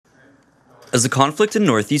As the conflict in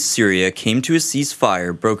northeast Syria came to a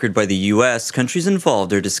ceasefire brokered by the U.S., countries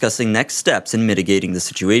involved are discussing next steps in mitigating the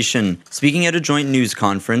situation. Speaking at a joint news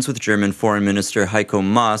conference with German Foreign Minister Heiko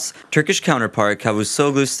Maas, Turkish counterpart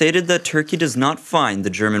Cavusoglu stated that Turkey does not find the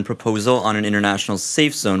German proposal on an international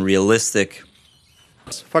safe zone realistic.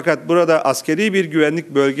 Fakat burada askeri bir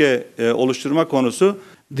güvenlik bölge oluşturma konusu.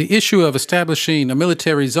 The issue of establishing a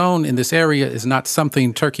military zone in this area is not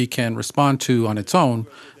something Turkey can respond to on its own,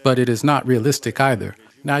 but it is not realistic either.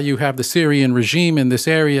 Now you have the Syrian regime in this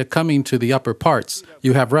area coming to the upper parts.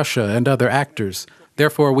 You have Russia and other actors.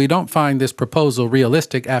 Therefore, we don't find this proposal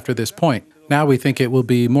realistic after this point. Now we think it will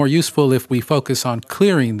be more useful if we focus on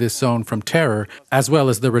clearing this zone from terror, as well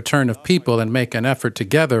as the return of people, and make an effort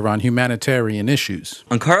together on humanitarian issues.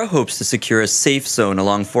 Ankara hopes to secure a safe zone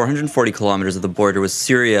along 440 kilometers of the border with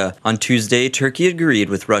Syria. On Tuesday, Turkey agreed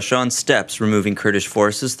with Russia on steps removing Kurdish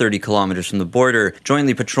forces 30 kilometers from the border,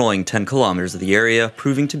 jointly patrolling 10 kilometers of the area,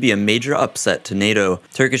 proving to be a major upset to NATO.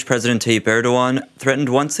 Turkish President Tayyip Erdogan threatened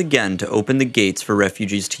once again to open the gates for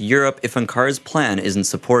refugees to Europe if Ankara's plan isn't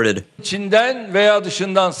supported.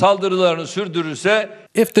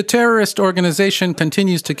 If the terrorist organization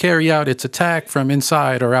continues to carry out its attack from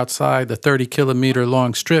inside or outside the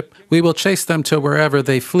 30-kilometer-long strip, we will chase them to wherever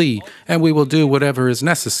they flee, and we will do whatever is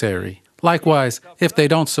necessary. Likewise, if they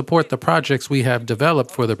don't support the projects we have developed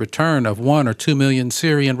for the return of 1 or 2 million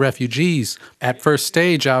Syrian refugees, at first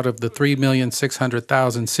stage out of the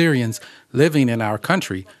 3,600,000 Syrians living in our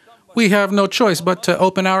country, we have no choice but to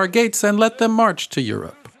open our gates and let them march to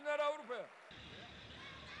Europe.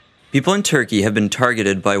 People in Turkey have been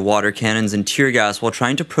targeted by water cannons and tear gas while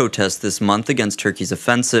trying to protest this month against Turkey's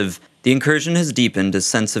offensive. The incursion has deepened a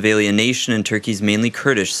sense of alienation in Turkey's mainly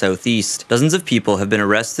Kurdish southeast. Dozens of people have been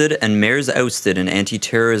arrested and mayors ousted in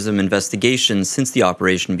anti-terrorism investigations since the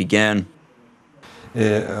operation began.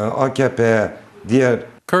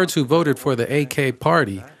 Kurds who voted for the AK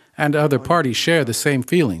party and other parties share the same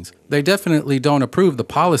feelings. They definitely don't approve the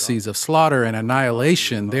policies of slaughter and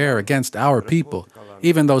annihilation there against our people.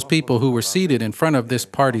 Even those people who were seated in front of this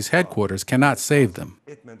party's headquarters cannot save them.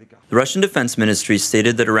 The Russian Defense Ministry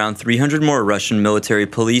stated that around 300 more Russian military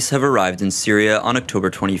police have arrived in Syria on October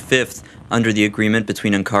 25th, under the agreement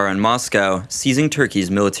between Ankara and Moscow, ceasing Turkey's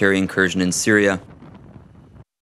military incursion in Syria.